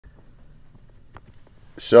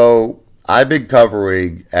So I've been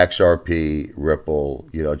covering XRP Ripple,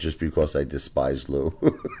 just because I despise Lou.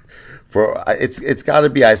 For it's got to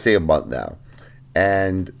be, I say, a month now.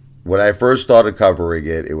 And when I first started covering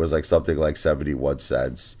it, it was like something like 71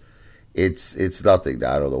 cents. It's nothing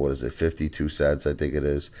now. I don't know, what is it, 52 cents, I think it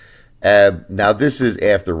is. And now this is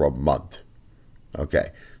after a month. Okay.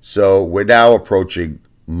 So we're now approaching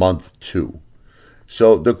month 2.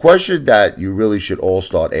 So the question that you really should all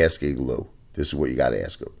start asking Lou, this is what you got to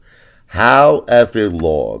ask him. How effing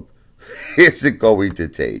long is it going to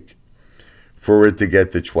take for it to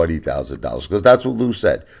get to $20,000? Because that's what Lou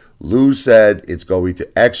said. Lou said it's going to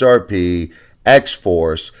XRP, X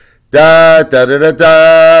Force, da da da da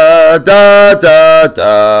da da da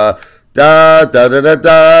da da da da da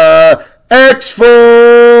da X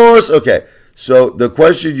Force. Okay, so the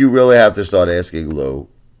question you really have to start asking Lou,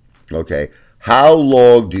 okay, how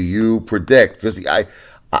long do you predict? Because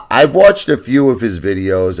I've watched a few of his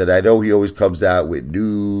videos, and I know he always comes out with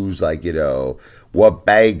news like, what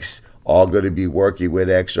banks are going to be working with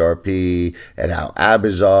XRP and how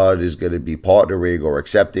Amazon is going to be partnering or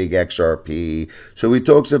accepting XRP. So he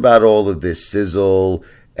talks about all of this sizzle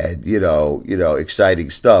and, exciting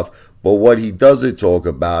stuff. But what he doesn't talk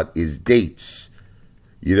about is dates.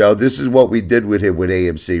 This is what we did with him with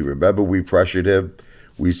AMC. Remember, we pressured him?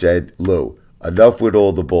 We said, Lou, enough with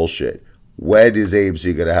all the bullshit. When is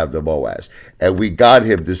AMC going to have the MOAS? And we got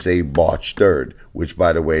him to say March 3rd, which,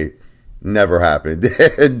 by the way, never happened.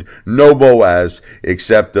 And no MOAS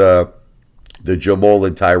except the Jamal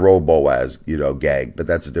and Tyrone MOAS, gang. But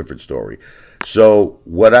that's a different story. So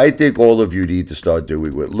what I think all of you need to start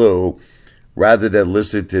doing with Lou, rather than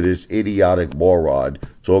listen to this idiotic moron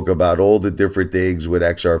talk about all the different things with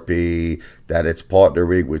XRP, that it's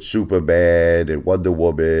partnering with Superman and Wonder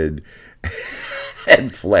Woman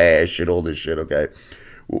and Flash and all this shit, okay?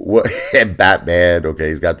 And Batman, okay?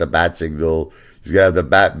 He's got the bat signal. He's got the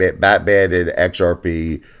Batman and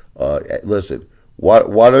XRP. Listen,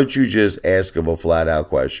 why don't you just ask him a flat-out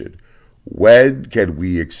question? When can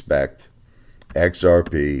we expect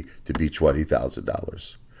XRP to be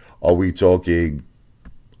 $20,000? Are we talking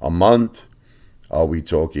a month? Are we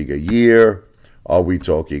talking a year? Are we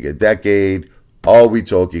talking a decade? Are we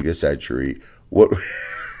talking a century? What?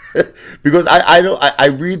 Because I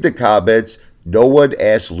read the comments. No one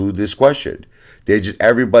asked Lou this question.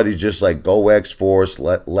 Everybody just like, go X Force,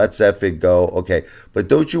 let's effing go. Okay, but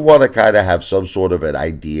don't you want to kind of have some sort of an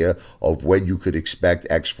idea of when you could expect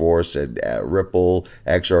X Force and Ripple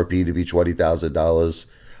XRP to be $20,000?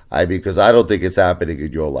 I mean, because I don't think it's happening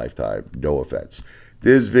in your lifetime. No offense.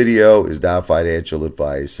 This video is not financial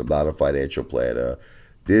advice. I'm not a financial planner.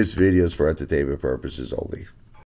 This video is for entertainment purposes only.